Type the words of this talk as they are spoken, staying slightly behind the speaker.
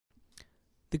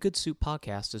The Good Soup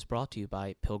Podcast is brought to you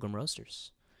by Pilgrim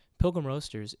Roasters. Pilgrim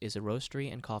Roasters is a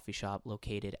roastery and coffee shop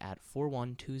located at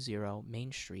 4120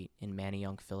 Main Street in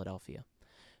Manayunk, Philadelphia.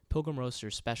 Pilgrim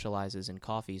Roasters specializes in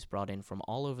coffees brought in from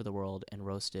all over the world and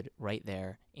roasted right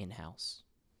there in-house.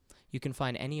 You can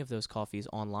find any of those coffees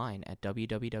online at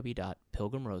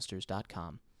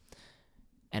www.pilgrimroasters.com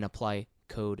and apply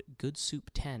code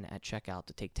GOODSOUP10 at checkout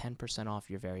to take 10% off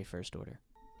your very first order.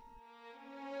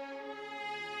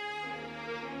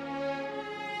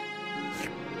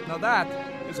 Now that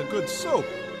is a good soup.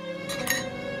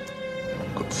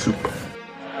 Good soup.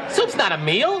 Soup's not a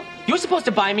meal. You're supposed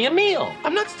to buy me a meal.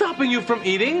 I'm not stopping you from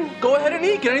eating. Go ahead and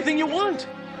eat. Get anything you want.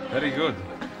 Very good.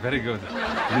 Very good.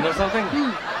 You know something?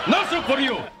 No soup for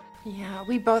you! Yeah,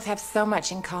 we both have so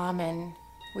much in common.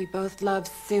 We both love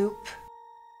soup.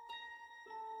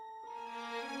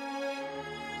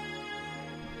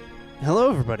 Hello,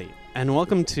 everybody, and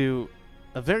welcome to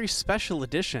a very special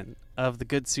edition of the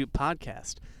Good Soup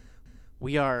Podcast.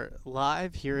 We are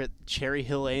live here at Cherry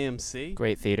Hill AMC.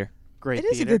 Great theater. Great It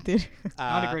is theater. a good theater.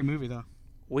 Not a great movie, though.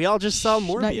 We all just saw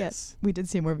Morbius. Not yet. We did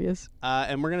see Morbius.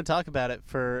 And we're going to talk about it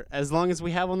for as long as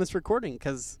we have on this recording,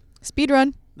 because Speed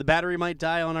run. the battery might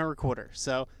die on our recorder.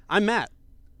 So, I'm Matt.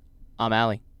 I'm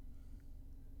Allie.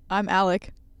 I'm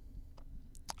Alec.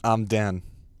 I'm Dan.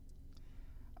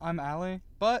 I'm Alec,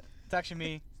 but it's actually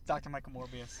me, Dr. Michael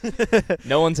Morbius.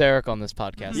 No one's Eric on this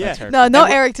podcast. Yeah. That's her. No, And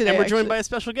Eric today. And we're joined actually. by a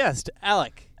special guest,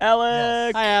 Alec.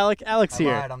 Alec! Hi, Alec. Alec's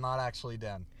here. I'm not actually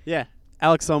Dan. Yeah,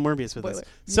 Alex saw Morbius with us. Spoiler.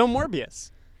 So,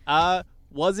 Morbius,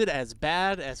 was it as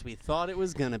bad as we thought it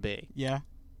was going to be? Yeah.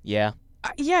 Yeah.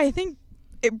 Yeah, I think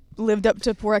it lived up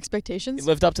to poor expectations. It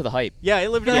lived up to the hype. Yeah, it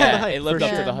lived up to the hype. It lived for up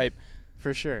sure. to the hype.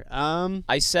 For sure.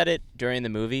 I said it during the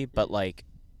movie, but like,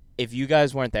 if you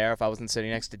guys weren't there, if I wasn't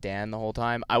sitting next to Dan the whole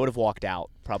time, I would have walked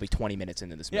out probably 20 minutes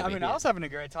into this movie. Yeah, I mean, I was having a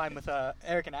great time with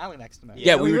Eric and Allie next to me.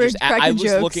 Yeah, we were just. I cracking was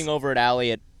jokes. looking over at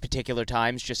Allie at particular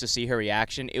times just to see her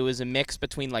reaction. It was a mix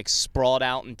between like sprawled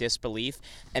out in disbelief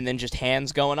and then just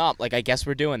hands going up. Like, I guess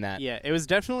we're doing that. Yeah, it was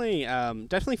definitely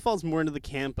falls more into the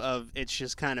camp of it's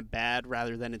just kind of bad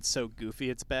rather than it's so goofy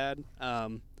it's bad.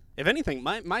 If anything,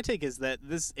 my take is that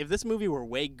if this movie were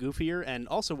way goofier and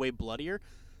also way bloodier,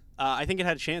 I think it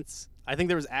had a chance. I think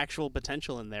there was actual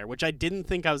potential in there, which I didn't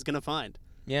think I was going to find.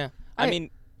 Yeah. I mean,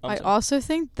 I also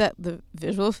think that the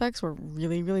visual effects were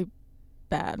really, really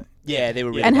bad. yeah, they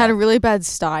were really and had bad. a really bad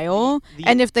style.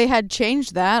 And if they had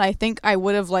changed that, I think I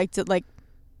would have liked it like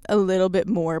a little bit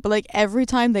more. But like every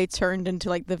time they turned into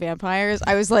like the vampires,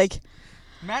 I was like,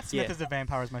 Matt Smith Yeah. as the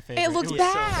vampire is my favorite. it looks was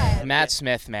bad. Matt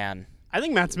Smith, man. I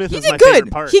think Matt Smith He was did my good.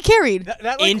 favorite part. He carried. That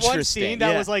like one Interesting. scene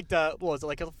that Yeah. was like what was it,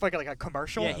 like a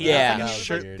commercial? Yeah, he Yeah. had That like was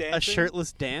weird. a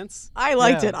shirtless dance. I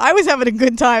liked Yeah. it. I was having a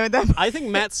good time at that point. I think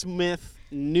Matt Smith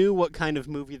knew what kind of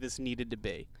movie this needed to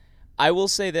be. I will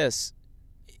say this.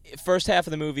 First half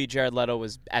of the movie, Jared Leto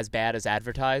was as bad as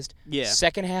advertised. Yeah.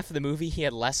 Second half of the movie, he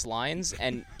had less lines,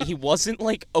 and he wasn't,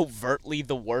 like, overtly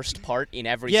the worst part in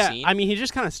every Yeah, scene. I mean, he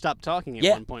just kind of stopped talking at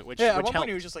Yeah. one point, which Yeah, at which one helped. point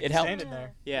he was just like It helped. standing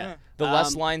there. Yeah. the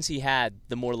less Um, lines he had,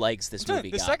 the more legs this So,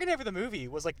 movie the got. second half of the movie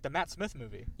was like the Matt Smith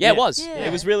movie. Yeah, Yeah. it was. Yeah.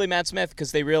 It was really Matt Smith,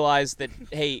 because they realized that,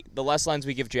 hey, the less lines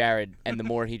we give Jared, and the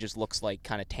more he just looks like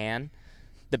kind of tan,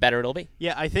 the better it'll be.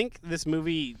 Yeah, I think this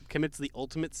movie commits the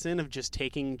ultimate sin of just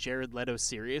taking Jared Leto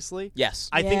seriously. Yes.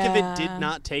 I think if it did Yeah.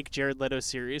 not take Jared Leto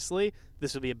seriously,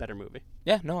 this would be a better movie.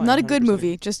 Yeah, no, I Not a good 100%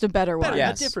 movie, just a better one. Better,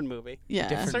 Yes. a different movie. Yeah.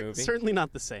 Different movie. Certainly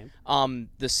not the same.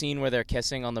 The scene where they're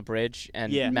kissing on the bridge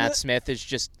and Yeah. Matt Smith is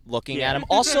just looking Yeah. at him.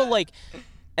 Also, like,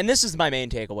 and this is my main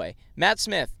takeaway. Matt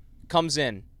Smith comes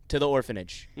in to the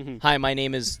orphanage. Hi, my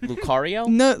name is Lucario.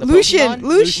 No, The Lucian. Pokemon?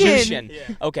 Lucian.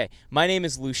 Okay, my name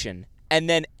is Lucian. And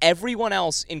then everyone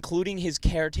else, including his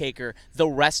caretaker, the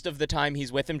rest of the time he's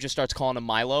with him just starts calling him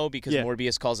Milo because Yeah.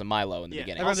 Morbius calls him Milo in the Yeah.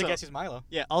 beginning. Everyone's Also- like, guess he's Milo.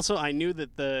 Yeah, also, I knew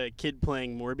that the kid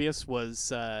playing Morbius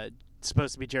was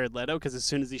supposed to be Jared Leto because as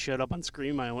soon as he showed up on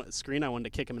screen, I wanted to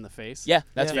kick him in the face. Yeah,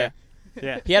 that's Yeah. fair.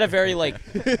 Yeah. He had a very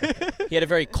he had a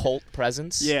very cult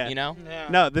presence. Yeah. You know. Yeah.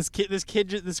 No, this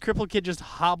crippled kid just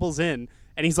hobbles in,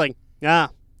 and he's like,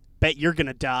 bet you're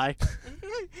gonna die.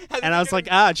 And I was like,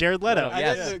 Jared Leto. And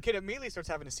Yes. then the kid immediately starts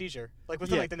having a seizure, like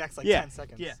within Yeah. like the next like Yeah. 10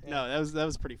 seconds. Yeah, no, that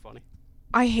was pretty funny.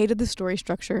 I hated the story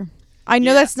structure. I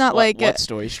know Yeah. that's not What, like what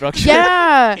story structure?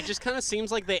 yeah. It just kind of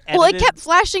seems like they Well, it edited- kept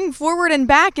flashing forward and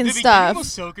back and The beginning stuff.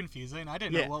 was so confusing. I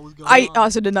didn't Yeah. know what was going I on.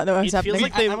 also did not know what was It feels happening.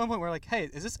 like they- At one point, we're like, hey,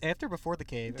 is this after or before the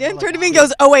cave? Dan we're turned to like, me and oh.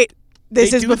 goes, "Oh wait,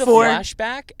 this they is do before." the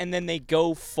flashback, and then they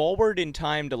go forward in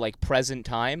time to like present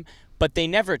time, but they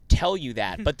never tell you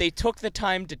that. But they took the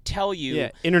time to tell you. Yeah,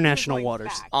 international Going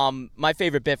waters. back. My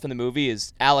favorite bit from the movie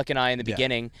is Alec and I in the Yeah.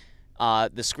 beginning.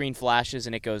 the screen flashes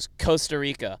and it goes Costa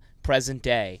Rica, present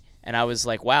day. And I was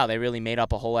like, wow, they really made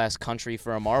up a whole-ass country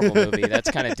for a Marvel movie.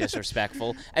 That's kind of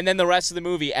disrespectful. And then the rest of the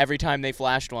movie, every time they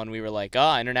flashed one, we were like,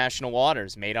 international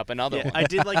waters, made up another one. I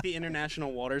did like the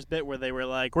international waters bit where they were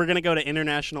like, we're going to go to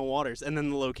international waters. And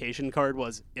then the location card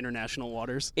was international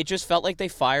waters. It just felt like they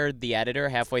fired the editor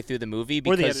halfway through the movie.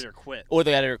 Because, Or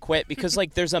the editor quit. Because,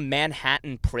 like, there's a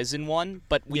Manhattan prison one,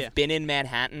 but we've been in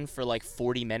Manhattan for, like,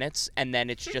 40 minutes, and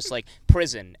then it's just, like,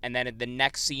 prison. And then the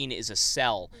next scene is a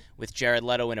cell with Jared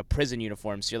Leto in a prison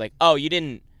uniform. So you're like, oh, you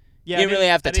didn't really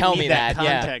have to tell me that.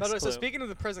 By the way, so speaking of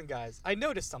the prison guys, I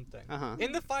noticed something.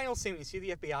 In the final scene, you see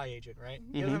the FBI agent, right?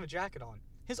 He doesn't have a jacket on.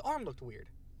 His arm looked weird.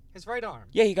 His right arm.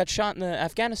 Yeah, he got shot in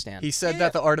Afghanistan. He said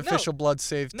that the artificial blood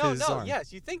saved his arm.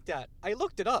 Yes, you think that. I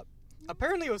looked it up.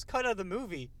 Apparently it was cut out of the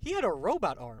movie. He had a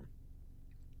robot arm.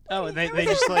 Oh, and they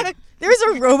just like... There's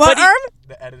a robot arm?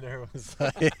 The editor was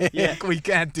like, we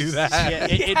can't do that.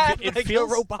 Yeah, it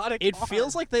feels robotic It arm.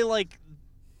 feels like they like...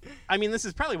 I mean, this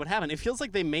is probably what happened. It feels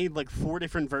like they made like 4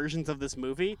 different versions of this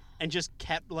movie and just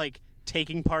kept like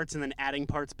taking parts and then adding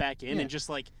parts back in and just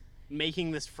like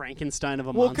making this Frankenstein of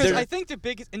a monster. Well, because I think the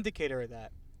biggest indicator of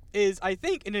that is I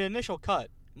think in an initial cut,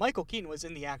 Michael Keaton was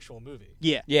in the actual movie.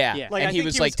 Yeah. Like, and he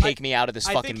was like, take me out of this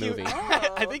fucking movie.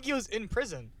 I think he was in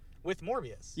prison with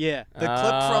Morbius. Yeah. The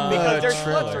clip from the because there's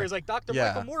trailer. clips where he's like, Dr.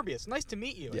 Michael Morbius, nice to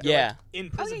meet you. Yeah. Like, in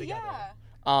prison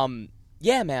together.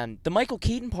 Yeah, man. The Michael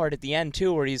Keaton part at the end,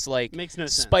 too, where he's like, makes no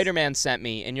sense. Spider-Man sent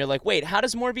me. And you're like, wait, how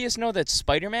does Morbius know that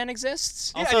Spider-Man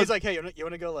exists? Yeah, also, he's like, hey, you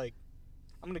want to go, like,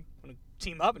 I'm gonna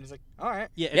team up? And he's like, all right.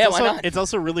 Yeah, why not? It's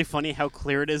also really funny how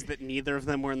clear it is that neither of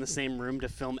them were in the same room to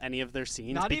film any of their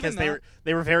scenes. Not because even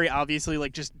they were very obviously,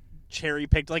 like, just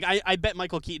cherry-picked. Like, I bet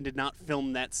Michael Keaton did not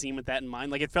film that scene with that in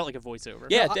mind. Like, it felt like a voiceover.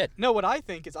 Yeah, it did. No, what I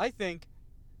think is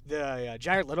the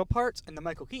Jared Leto parts and the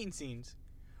Michael Keaton scenes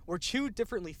were 2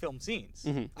 differently filmed scenes.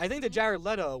 I think the Jared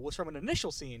Leto was from an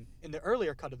initial scene in the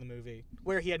earlier cut of the movie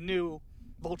where he had knew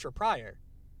Vulture prior.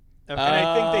 Okay. And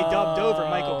I think they dubbed over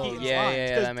Michael Keaton's lines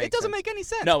because it doesn't make any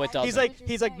sense. No, it doesn't.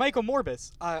 He's like Michael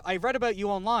Morbius. I read about you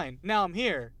online. Now I'm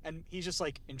here, and he's just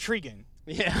like intriguing.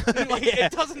 Yeah,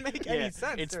 It doesn't make any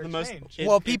sense. It's or the most.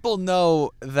 change. People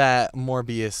know that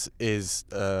Morbius is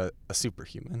a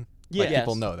superhuman. Yeah, like,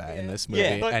 people know that in this movie,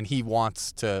 and he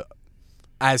wants to,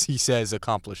 as he says,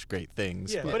 accomplish great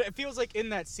things. Yeah, but it feels like in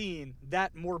that scene,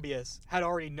 that Morbius had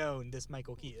already known this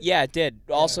Michael Keaton. Yeah, it did.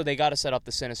 Also, they got to set up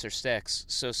the Sinister Six.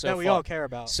 So that we all care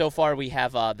about. So far, we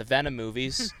have the Venom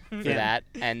movies for that,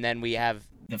 and then we have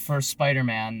the first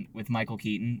Spider-Man with Michael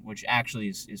Keaton, which actually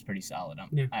is pretty solid.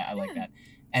 I like that.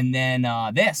 And then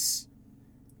this.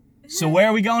 So where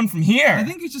are we going from here? I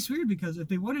think it's just weird because if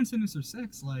they went in Sinister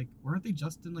Six, like, weren't they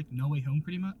just in, like, No Way Home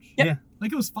pretty much? Yeah.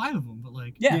 Like, it was 5 of them, but,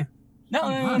 like... Yeah.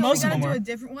 No, most of them We were. gotta do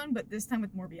a different one, but this time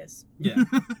with Morbius. Yeah.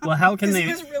 Well, how can they... He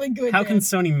was really good. How can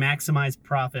Sony maximize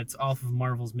profits off of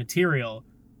Marvel's material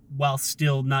while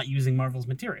still not using Marvel's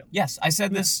material? Yes, I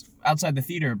said this outside the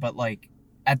theater, but, like,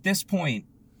 at this point,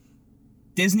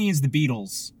 Disney is the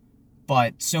Beatles,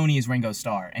 but Sony is Ringo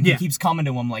Starr. And he keeps coming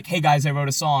to them like, hey, guys, I wrote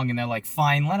a song. And they're like,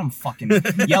 fine, let him fucking...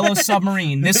 Yellow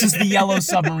Submarine. This is the Yellow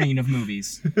Submarine of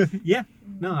movies. Yeah.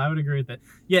 No, I would agree with that.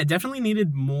 Yeah, it definitely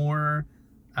needed more,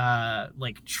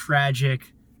 like,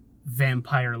 tragic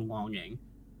vampire longing.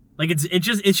 Like, it's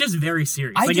just very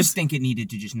serious. I like, just think it needed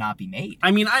to just not be made.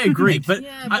 I mean, I agree, but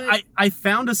I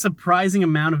found a surprising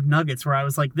amount of nuggets where I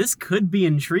was like, this could be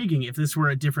intriguing if this were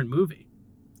a different movie.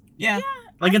 Yeah.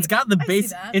 Like, it's got the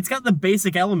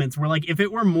basic elements where, like, if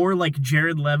it were more like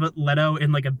Jared Leto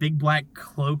in, like, a big black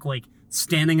cloak, like,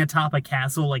 standing atop a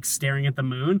castle, like, staring at the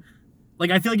moon,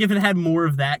 like, I feel like if it had more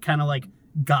of that kind of, like,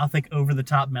 gothic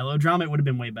over-the-top melodrama, it would have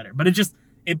been way better. But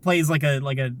it plays like a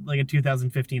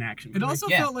 2015 action movie. It also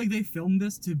felt like they filmed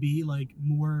this to be, like,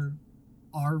 more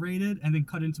R-rated and then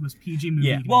cut into a PG movie.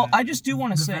 Yeah. Well, I just do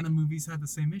want to say... The Venom movies had the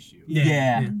same issue.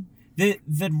 Yeah.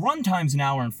 The runtime's an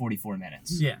hour and 44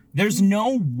 minutes. Yeah. There's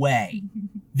no way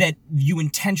that you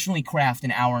intentionally craft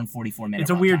an hour and 44 minutes.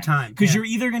 It's a weird time. Because you're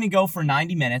either going to go for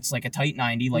 90 minutes, like a tight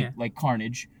 90, like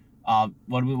Carnage.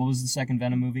 What was the second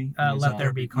Venom movie? Let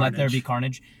There Be Carnage. Let There Be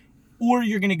Carnage. Or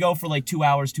you're going to go for like 2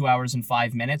 hours and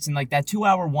 5 minutes. And like that 2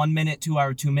 hour, 1 minute, 2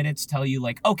 hour, 2 minutes tell you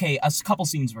like, okay, a couple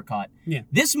scenes were cut. Yeah.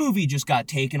 This movie just got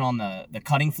taken on the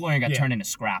cutting floor and got turned into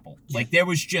Scrapple. Like there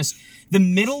was just the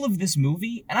middle of this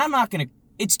movie. And I'm not going to,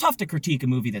 it's tough to critique a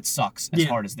movie that sucks as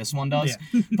hard as this one does.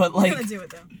 Yeah. But like, We're gonna do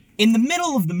it, though. In the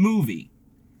middle of the movie,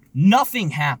 nothing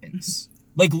happens.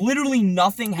 Like literally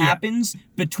nothing happens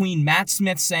between Matt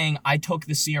Smith saying, I took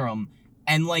the serum,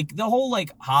 and, like, the whole,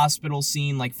 like, hospital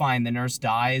scene, like, fine, the nurse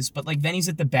dies, but, like, then he's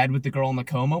at the bed with the girl in the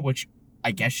coma, which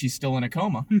I guess she's still in a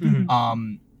coma.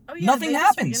 Oh, yeah, nothing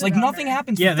happens. Like nothing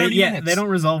happens for 30 minutes. They don't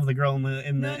resolve the girl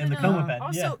in the coma bed.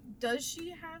 Also, does she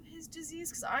have his disease?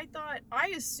 Because I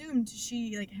assumed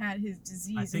she like had his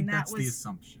disease. I think and that's that was the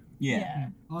assumption. Yeah.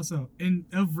 Also,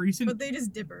 but they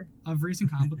just dip her. Of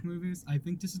recent comic book movies, I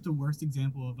think this is the worst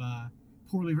example of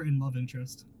poorly written love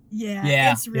interest.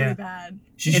 Yeah, it's really bad.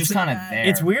 She's just kind of there.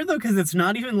 It's weird though because it's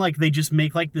not even like they just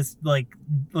make like this like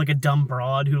a dumb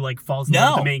broad who like falls in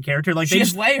love with the main character. Like she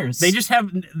has layers. They just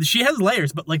have she has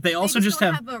layers, but like they also just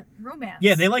have a romance.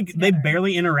 Yeah, they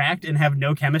barely interact and have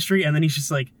no chemistry, and then he's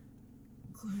just like,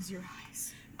 close your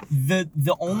eyes.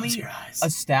 The only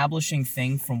establishing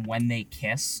thing from when they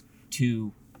kiss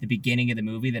to the beginning of the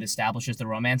movie that establishes the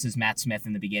romance is Matt Smith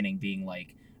in the beginning being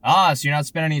like, so you're not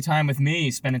spending any time with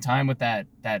me, spending time with that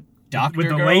doctor with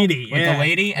the girl, lady, with the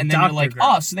lady, and then you're like,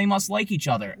 so they must like each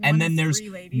other, and then there's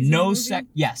no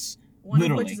yes, one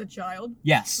literally, of which is a child.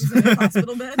 Yes, who's in a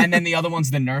hospital bed. And then the other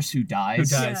one's the nurse who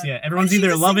dies. Everyone's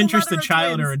either a love interest, a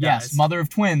child, or a dies. Yes, mother of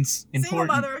twins. Important. Single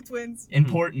mother of twins.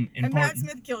 Important. And Matt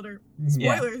Smith killed her.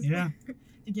 Spoilers. Yeah.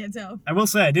 You can't tell. I will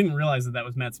say I didn't realize that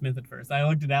was Matt Smith at first. I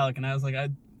looked at Alec and I was like,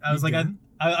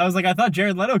 I thought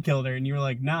Jared Leto killed her, and you were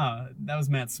like, nah, that was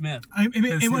Matt Smith. I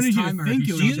wanted you to think.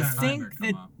 Do you think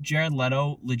that Jared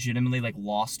Leto legitimately like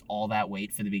lost all that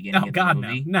weight for the beginning of the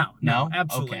movie? No,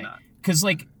 absolutely not. Because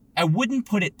like I wouldn't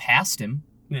put it past him.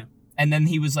 Yeah. And then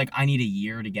he was like, I need a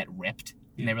year to get ripped,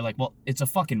 and they were like, well, it's a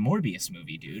fucking Morbius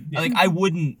movie, dude. Yeah. Like I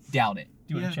wouldn't doubt it.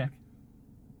 Do you want to check?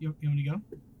 You want to go?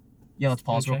 Yeah, let's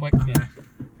pause real quick. Yeah.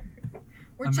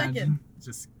 We're checking.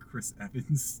 Just Chris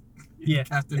Evans. Yeah.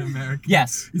 Captain America.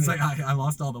 Yes. He's like, I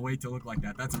lost all the weight to look like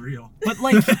that. That's real. But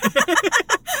like,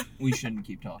 we shouldn't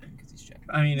keep talking because he's checking.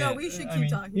 I mean, no, we should keep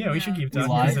talking. Yeah, we should keep talking.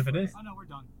 Live? As if it is. Oh no, we're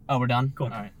done. Oh, we're done. Cool.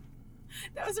 All right.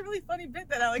 That was a really funny bit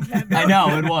that Alec had. Though. I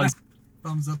know it was.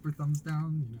 Thumbs up or thumbs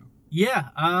down, you know. Yeah.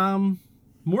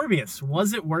 Morbius,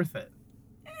 was it worth it?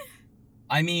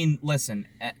 I mean, listen,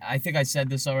 I think I said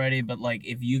this already, but like,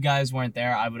 if you guys weren't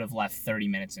there, I would have left 30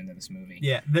 minutes into this movie.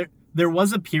 Yeah, there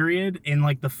was a period in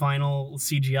like the final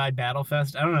CGI battle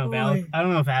fest. I don't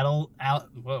know if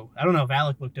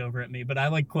Alec looked over at me, but I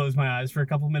like closed my eyes for a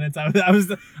couple minutes. I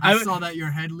saw that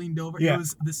your head leaned over. Yeah. It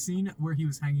was the scene where he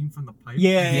was hanging from the pipe.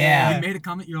 Yeah. You made a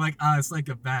comment. You're like, it's like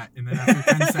a bat, and then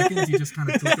after 10 seconds, you just kind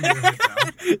of tilted your head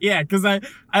down. Yeah, because I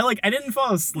didn't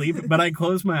fall asleep, but I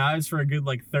closed my eyes for a good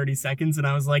like 30 seconds, and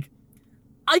I was like,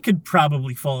 I could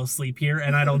probably fall asleep here,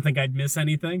 and I don't think I'd miss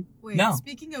anything. Wait,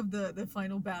 speaking of the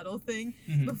final battle thing,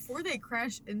 before they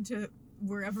crash into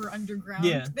wherever underground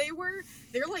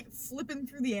they're like flipping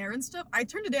through the air and stuff. I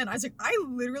turned it in. I was like, I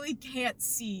literally can't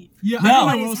see.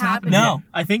 What is happening. No.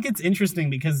 I think it's interesting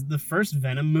because the first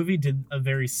Venom movie did a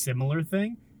very similar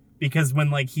thing, because when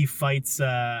like he fights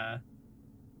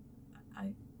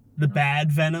the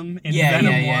bad Venom in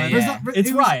Venom 1.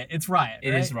 It's Riot. It's Riot.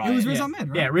 It is Riot. It was Riz Ahmed,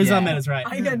 right? Yeah, Riz Ahmed is Riot.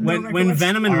 When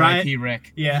Venom and Riot. R.I.P.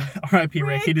 Rick. Yeah, R.I.P.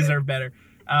 Rick. He deserved better.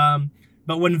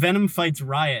 But when Venom fights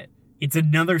Riot, it's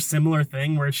another similar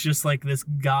thing where it's just like this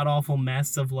god awful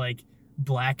mess of like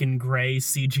black and gray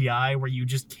CGI where you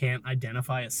just can't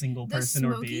identify a single person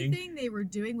or being. The smoky thing they were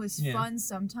doing was fun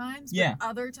sometimes, but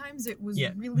other times it was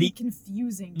really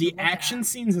confusing. The action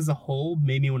scenes as a whole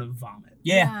made me want to vomit.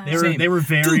 Yeah. They were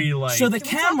very Dude, like. So the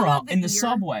camera in the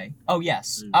subway. Oh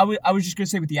yes, I was just gonna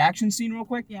say with the action scene real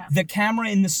quick. Yeah. The camera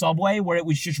in the subway where it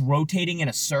was just rotating in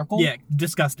a circle. Yeah,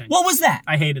 disgusting. What was that?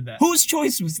 I hated that. Whose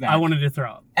choice was that? I wanted to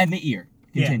throw up. And the ear.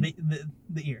 Continue. Yeah,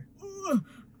 the ear.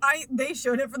 They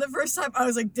showed it for the first time. I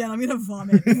was like, damn, I'm gonna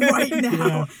vomit right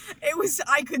now.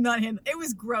 I could not handle it. It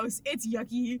was gross. It's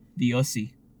yucky. The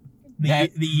Ossi.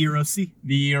 The Erosi.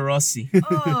 The Erosi.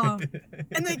 Oh.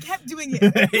 And they kept doing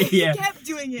it. They kept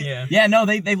doing it. Yeah. Yeah, no,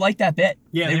 they liked that bit.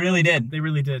 Yeah, they really did. They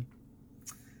really did.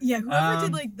 Yeah, whoever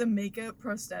did like the makeup,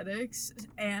 prosthetics,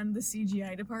 and the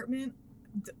CGI department,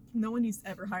 no one needs to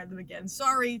ever hire them again.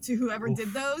 Sorry to whoever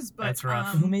did those, but that's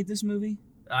rough. Who made this movie?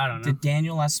 I don't know. Did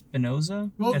Daniel Espinosa?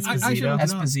 Well,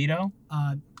 Esposito?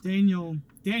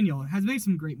 Daniel has made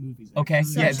some great movies. Okay,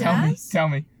 tell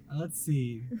me. Let's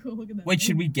see. Wait,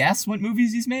 should we guess what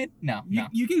movies he's made? No.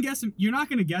 You can guess them. You're not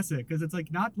gonna guess it because it's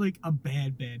like not like a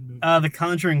bad movie. The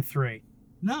Conjuring 3.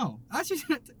 No, that's just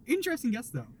an interesting guess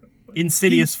though.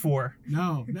 Insidious 4.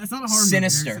 No, that's not a horror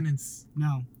Sinister. movie.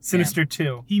 No. Sinister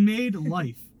 2. He made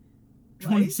Life.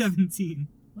 2017.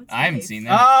 I haven't seen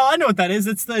that. Oh, I know what that is.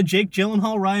 It's the Jake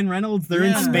Gyllenhaal, Ryan Reynolds. They're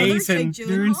in space and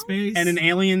an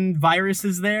alien virus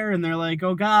is there, and they're like,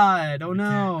 "Oh God, oh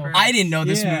no!" I didn't know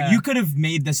this movie. You could have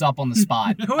made this up on the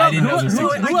spot. Who I didn't know this.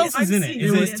 Who else is in it?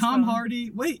 It was Tom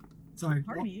Hardy. Wait, Sorry.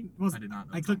 Party. I did not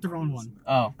know. I clicked the wrong one.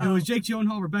 Oh. It was Jake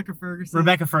Gyllenhaal, Rebecca Ferguson.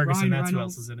 Rebecca Ferguson, Ryan that's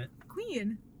Reynolds. who else is in it.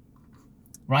 Queen.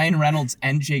 Ryan Reynolds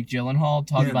and Jake Gyllenhaal.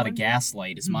 Talk about a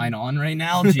gaslight. Is mine on right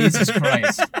now? Jesus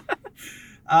Christ.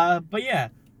 But yeah,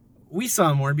 we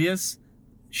saw Morbius.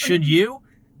 Should you?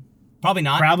 Probably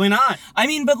not. Probably not. I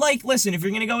mean, but like, listen, if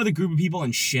you're gonna go with a group of people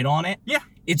and shit on it, yeah,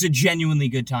 it's a genuinely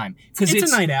good time. Because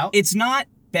it's a night out. It's not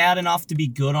bad enough to be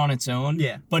good on its own.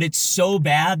 Yeah. But it's so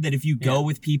bad that if you go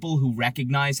with people who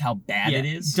recognize how bad it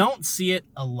is, don't see it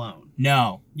alone.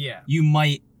 No. Yeah. You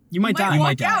might die. You Walk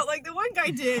might die. out like the one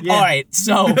guy did. All right,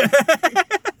 so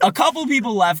a couple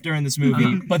people left during this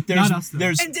movie, but there's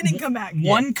and didn't come back.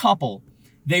 One couple.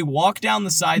 They walk down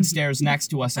the side stairs next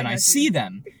to us, and I see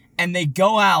them, and they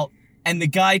go out. And the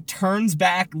guy turns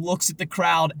back, looks at the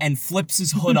crowd, and flips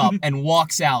his hood up and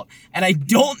walks out. And I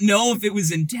don't know if it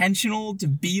was intentional to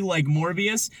be like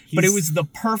Morbius, but it was the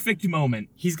perfect moment.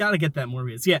 He's got to get that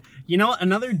Morbius. Yeah. You know,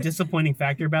 another disappointing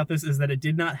factor about this is that it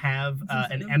did not have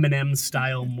an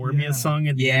Eminem-style Morbius song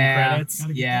at the end credits.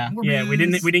 Yeah. Yeah. We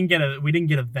didn't get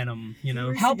a Venom. You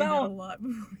know. How about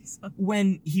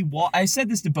when he I said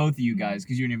this to both of you guys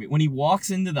because you're near me. When he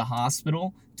walks into the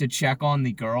hospital to check on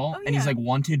the girl, and he's like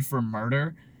wanted for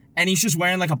murder, and he's just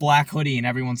wearing like a black hoodie, and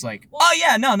everyone's like, "Oh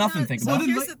yeah, no, nothing to think about."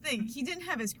 Here's the thing: he didn't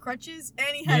have his crutches, and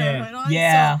he had a hood on.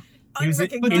 Yeah, so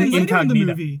But then later in the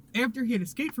movie, after he had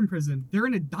escaped from prison, they're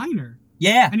in a diner.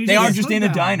 Yeah, and they are just in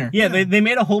a diner. Yeah, they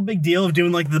made a whole big deal of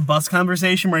doing like the bus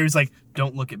conversation where he was like,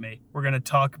 "Don't look at me. We're gonna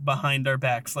talk behind our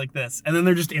backs like this," and then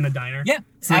they're just in a diner. Yeah,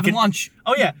 so having lunch.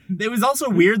 Oh yeah, it was also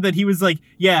weird that he was like,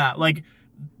 "Yeah, like."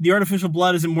 The artificial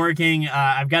blood isn't working.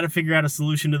 I've got to figure out a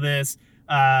solution to this.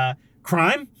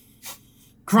 Crime?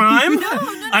 Crime? No,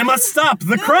 I must stop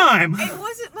the crime. It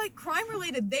wasn't like crime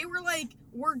related. They were like,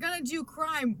 we're gonna do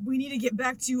crime. We need to get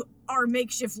back to our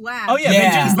makeshift lab. Oh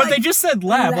yeah, they just said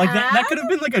lab. Like that could have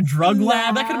been like a drug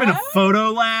lab. That could have been a photo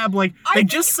lab. Like they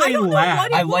just say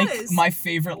lab. I like my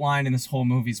favorite line in this whole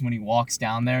movie is when he walks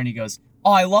down there and he goes,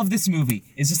 "Oh, I love this movie.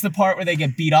 Is this the part where they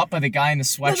get beat up by the guy in the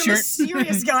sweatshirt?" The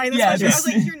mysterious guy in the sweatshirt. I was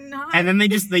like, "You're not." And then they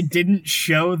didn't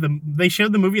show they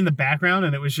showed the movie in the background,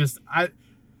 and it was just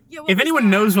if anyone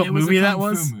knows what movie that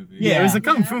was, yeah, it was a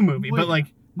kung fu movie. But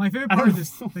like my favorite part of this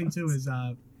thing too is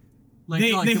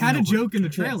they had a joke in the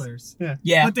trailers.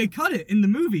 Yeah. But they cut it in the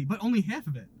movie, but only half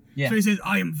of it. Yeah. So he says,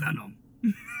 "I am Venom."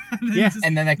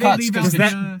 And then that cuts.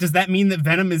 Does that mean that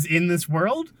Venom is in this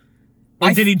world?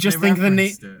 Or did he just think the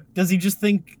name? Does he just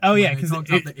think? Oh yeah, because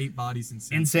the 8 bodies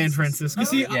in San Francisco. You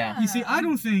see, I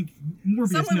don't think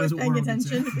Morbius knows what world it's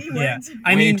in. Yeah,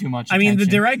 I mean, too much. I mean, the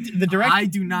direct. I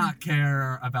do not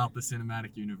care about the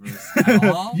cinematic universe at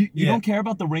all. You don't care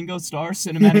about the Ringo Starr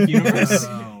cinematic universe?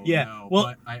 No,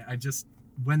 well, but I just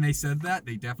when they said that,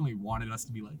 they definitely wanted us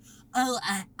to be like, "Oh,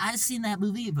 I've seen that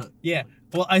movie," but yeah.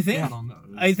 Well, I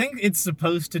think it's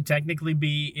supposed to technically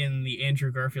be in the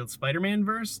Andrew Garfield Spider-Man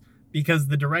verse. Because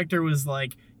the director was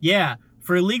like, yeah,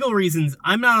 for legal reasons,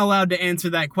 I'm not allowed to answer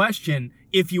that question.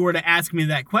 If you were to ask me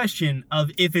that question of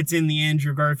if it's in the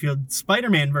Andrew Garfield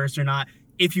Spider-Man verse or not,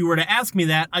 if you were to ask me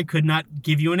that, I could not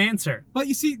give you an answer. But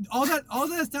you see, all that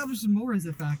establishes more is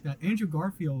the fact that Andrew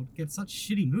Garfield gets such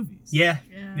shitty movies. Yeah,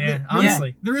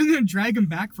 honestly. They're going to drag him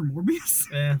back for Morbius.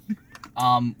 Yeah.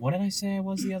 What did I say I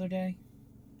was the other day?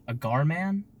 A Gar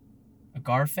man? A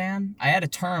Gar fan? I had a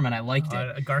term and I liked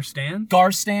it. A Gar stan?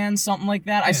 Gar stan, something like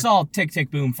that. Yeah. I saw Tick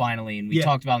Tick Boom finally, and we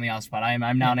talked about it in the off spot.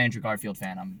 I'm now an Andrew Garfield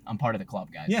fan. I'm part of the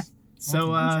club, guys. Yeah.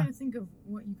 So I'm trying to think of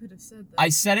what you could have said. I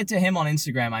said it to him on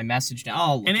Instagram. I messaged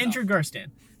him. And Andrew Gar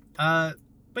stan. But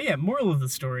yeah, moral of the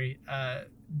story: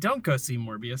 don't go see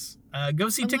Morbius. Go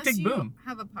see Tick Tick Boom.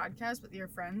 Have a podcast with your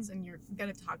friends, and you're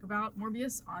gonna talk about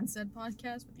Morbius on said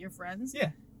podcast with your friends.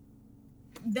 Yeah.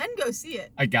 Then go see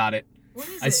it. I got it. What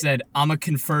is I it? said, I'm a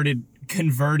converted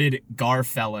Gar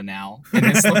fella now. And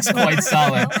this looks quite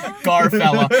solid. Gar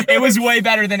fella. It was way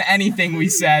better than anything we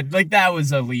said. Like, that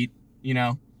was elite, you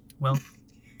know? Well,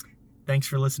 thanks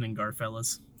for listening,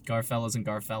 Garfellas. Garfellas and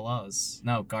Garfellas.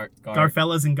 No,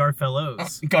 Garfellas and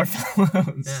Garfellos.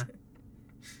 Garfellos. Yeah.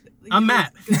 I'm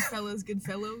Matt. Good fellows, good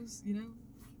fellows, you know?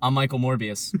 I'm Michael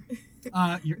Morbius.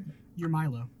 You're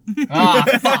Milo. Ah,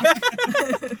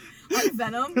 fuck. I'm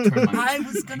Venom. I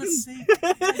was gonna say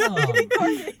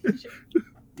Venom.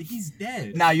 He's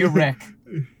dead. Nah, you're Rick.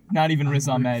 Not even Riz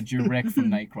Ahmed. You're Rick from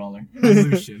Nightcrawler.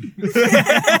 Evolution.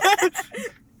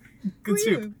 Good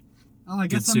soup. Oh, I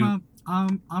guess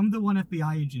I'm the one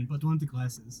FBI agent, but the one with the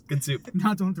glasses. Good soup.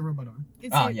 Not the one with the robot arm.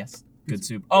 Ah, yes. Good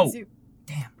soup. Oh,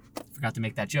 damn. Forgot to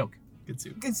make that joke. Good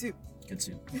soup. Good soup. Good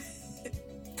soup.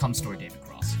 Come store David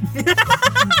Cross.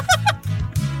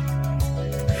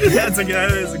 That is a good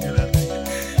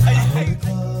idea.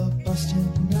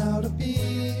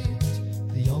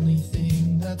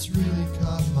 that's really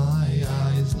caught